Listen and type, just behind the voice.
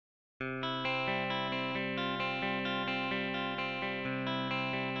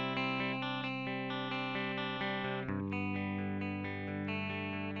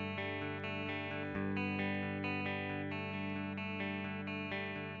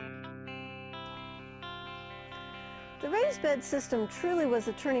The raised bed system truly was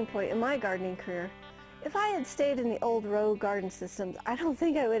a turning point in my gardening career. If I had stayed in the old row garden systems, I don't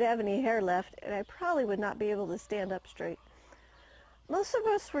think I would have any hair left, and I probably would not be able to stand up straight. Most of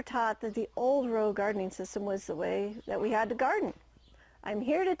us were taught that the old row gardening system was the way that we had to garden. I'm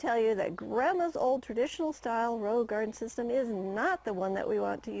here to tell you that Grandma's old traditional style row garden system is not the one that we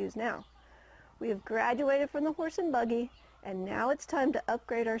want to use now. We have graduated from the horse and buggy, and now it's time to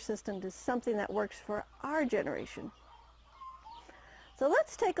upgrade our system to something that works for our generation. So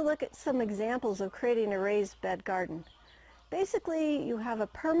let's take a look at some examples of creating a raised bed garden. Basically, you have a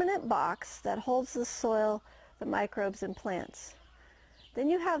permanent box that holds the soil, the microbes, and plants. Then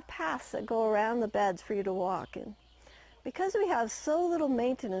you have paths that go around the beds for you to walk in. Because we have so little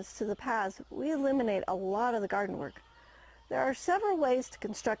maintenance to the paths, we eliminate a lot of the garden work. There are several ways to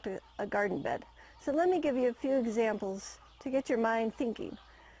construct a garden bed, so let me give you a few examples to get your mind thinking.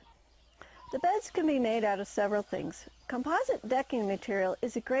 The beds can be made out of several things. Composite decking material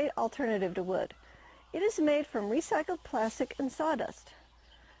is a great alternative to wood. It is made from recycled plastic and sawdust.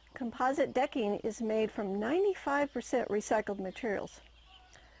 Composite decking is made from 95% recycled materials.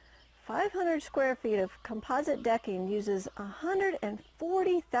 500 square feet of composite decking uses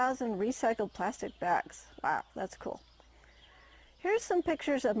 140,000 recycled plastic bags. Wow, that's cool. Here's some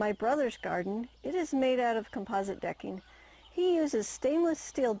pictures of my brother's garden. It is made out of composite decking. He uses stainless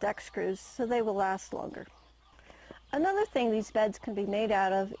steel deck screws so they will last longer. Another thing these beds can be made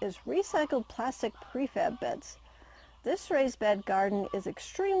out of is recycled plastic prefab beds. This raised bed garden is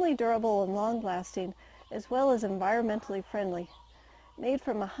extremely durable and long-lasting, as well as environmentally friendly. Made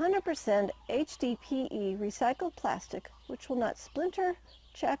from 100% HDPE recycled plastic, which will not splinter,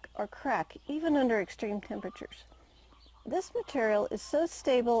 check, or crack even under extreme temperatures. This material is so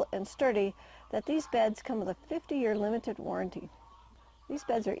stable and sturdy that these beds come with a 50-year limited warranty. These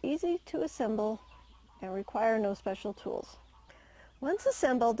beds are easy to assemble and require no special tools. Once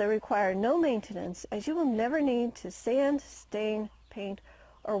assembled, they require no maintenance, as you will never need to sand, stain, paint,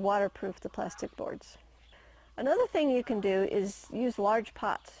 or waterproof the plastic boards. Another thing you can do is use large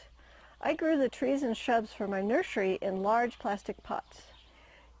pots. I grew the trees and shrubs for my nursery in large plastic pots.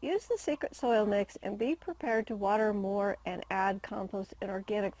 Use the secret soil mix and be prepared to water more and add compost and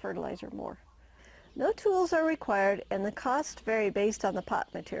organic fertilizer more. No tools are required, and the costs vary based on the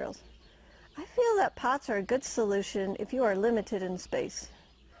pot materials. I feel that pots are a good solution if you are limited in space.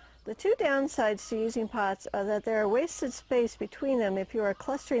 The two downsides to using pots are that there are wasted space between them if you are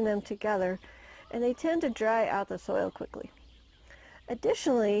clustering them together, and they tend to dry out the soil quickly.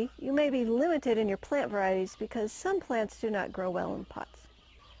 Additionally, you may be limited in your plant varieties because some plants do not grow well in pots.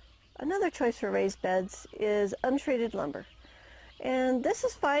 Another choice for raised beds is untreated lumber. And this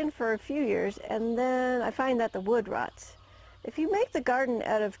is fine for a few years, and then I find that the wood rots. If you make the garden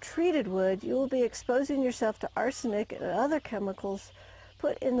out of treated wood, you will be exposing yourself to arsenic and other chemicals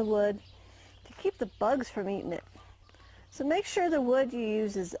put in the wood to keep the bugs from eating it. So make sure the wood you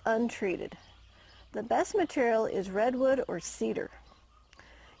use is untreated. The best material is redwood or cedar.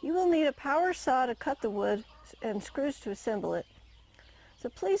 You will need a power saw to cut the wood and screws to assemble it. So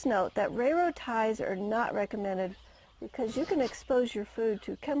please note that railroad ties are not recommended because you can expose your food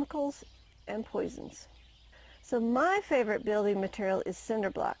to chemicals and poisons. So my favorite building material is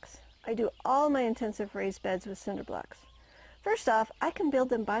cinder blocks. I do all my intensive raised beds with cinder blocks. First off, I can build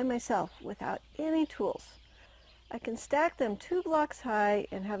them by myself without any tools. I can stack them 2 blocks high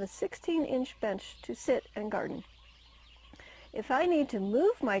and have a 16-inch bench to sit and garden. If I need to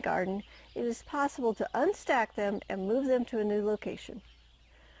move my garden, it is possible to unstack them and move them to a new location.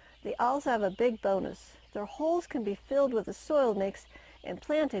 They also have a big bonus. Their holes can be filled with a soil mix and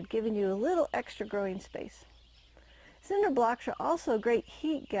planted, giving you a little extra growing space. Cinder blocks are also great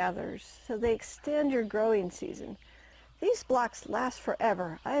heat gatherers, so they extend your growing season. These blocks last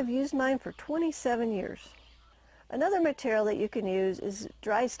forever. I have used mine for 27 years. Another material that you can use is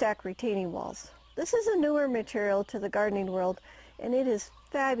dry stack retaining walls. This is a newer material to the gardening world, and it is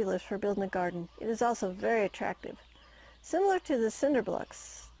fabulous for building a garden. It is also very attractive. Similar to the cinder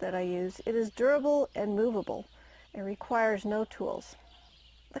blocks that I use, it is durable and movable and requires no tools.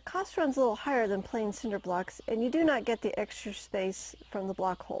 The cost runs a little higher than plain cinder blocks, and you do not get the extra space from the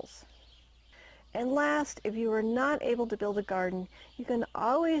block holes. And last, if you are not able to build a garden, you can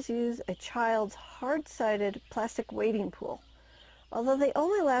always use a child's hard-sided plastic wading pool. Although they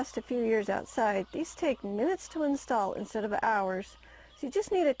only last a few years outside, these take minutes to install instead of hours, so you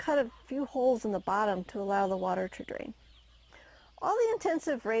just need to cut a few holes in the bottom to allow the water to drain. All the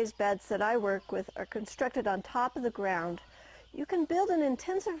intensive raised beds that I work with are constructed on top of the ground. You can build an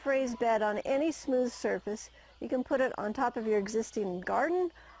intensive raised bed on any smooth surface. You can put it on top of your existing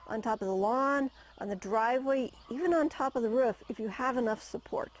garden, on top of the lawn, on the driveway, even on top of the roof if you have enough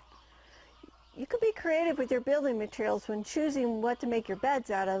support. You can be creative with your building materials when choosing what to make your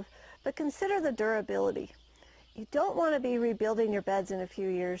beds out of, but consider the durability. You don't want to be rebuilding your beds in a few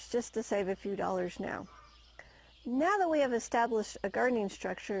years just to save a few dollars now. Now that we have established a gardening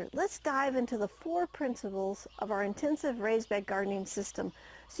structure, let's dive into the 4 principles of our intensive raised bed gardening system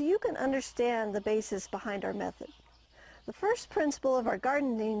so you can understand the basis behind our method. The first principle of our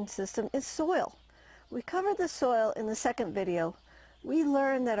gardening system is soil. We covered the soil in the second video. We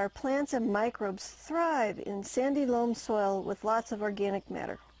learned that our plants and microbes thrive in sandy loam soil with lots of organic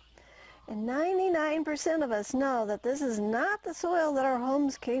matter. And 99% of us know that this is not the soil that our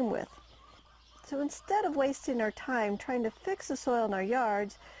homes came with. So instead of wasting our time trying to fix the soil in our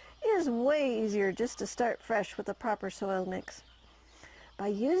yards, it is way easier just to start fresh with the proper soil mix. By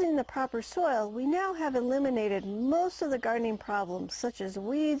using the proper soil, we now have eliminated most of the gardening problems such as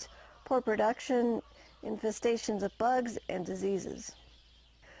weeds, poor production, infestations of bugs, and diseases.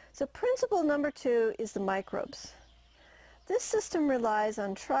 So principle number 2 is the microbes. This system relies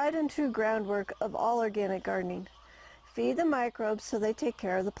on tried and true groundwork of all organic gardening. Feed the microbes so they take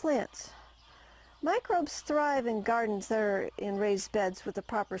care of the plants. Microbes thrive in gardens that are in raised beds with the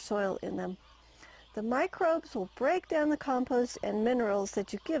proper soil in them. The microbes will break down the compost and minerals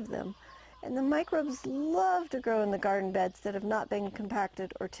that you give them, and the microbes love to grow in the garden beds that have not been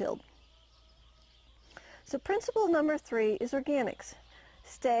compacted or tilled. So principle number 3 is organics.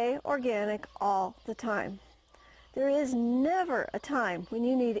 Stay organic all the time. There is never a time when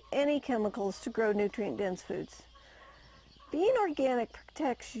you need any chemicals to grow nutrient-dense foods. Being organic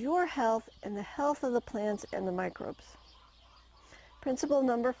protects your health and the health of the plants and the microbes. Principle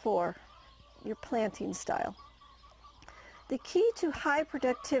number 4, your planting style. The key to high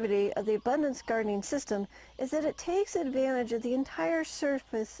productivity of the abundance gardening system is that it takes advantage of the entire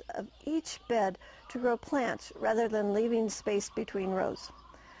surface of each bed to grow plants rather than leaving space between rows.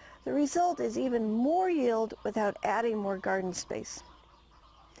 The result is even more yield without adding more garden space.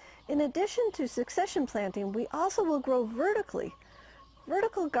 In addition to succession planting, we also will grow vertically.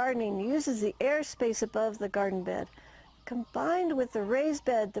 Vertical gardening uses the air space above the garden bed. Combined with the raised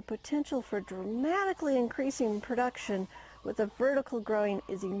bed, the potential for dramatically increasing production with the vertical growing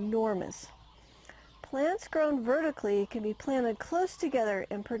is enormous. Plants grown vertically can be planted close together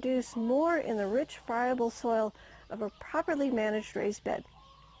and produce more in the rich, friable soil of a properly managed raised bed.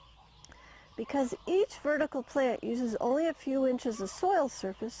 Because each vertical plant uses only a few inches of soil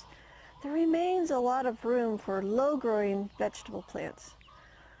surface, there remains a lot of room for low-growing vegetable plants.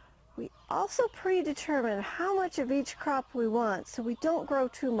 We also predetermine how much of each crop we want so we don't grow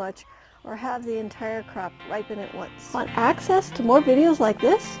too much or have the entire crop ripen at once. Want access to more videos like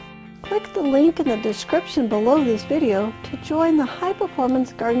this? Click the link in the description below this video to join the High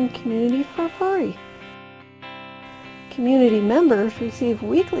Performance Garden community for free. Community members receive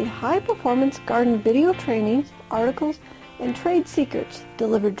weekly high-performance garden video trainings, articles, and trade secrets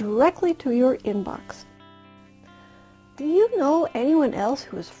delivered directly to your inbox. Do you know anyone else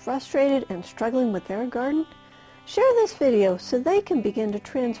who is frustrated and struggling with their garden? Share this video so they can begin to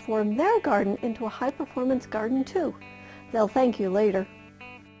transform their garden into a high-performance garden too. They'll thank you later.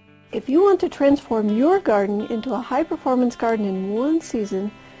 If you want to transform your garden into a high-performance garden in one season,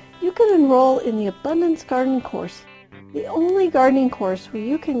 you can enroll in the Abundance Garden course, the only gardening course where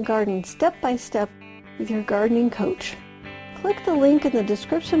you can garden step by step with your gardening coach. Click the link in the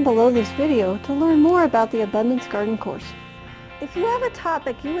description below this video to learn more about the Abundance Garden course. If you have a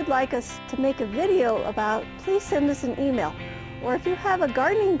topic you would like us to make a video about, please send us an email. Or if you have a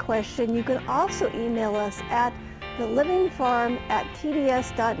gardening question, you can also email us at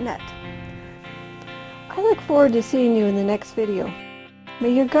thelivingfarm@tds.net. I look forward to seeing you in the next video.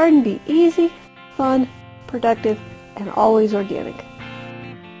 May your garden be easy, fun, productive, and always organic.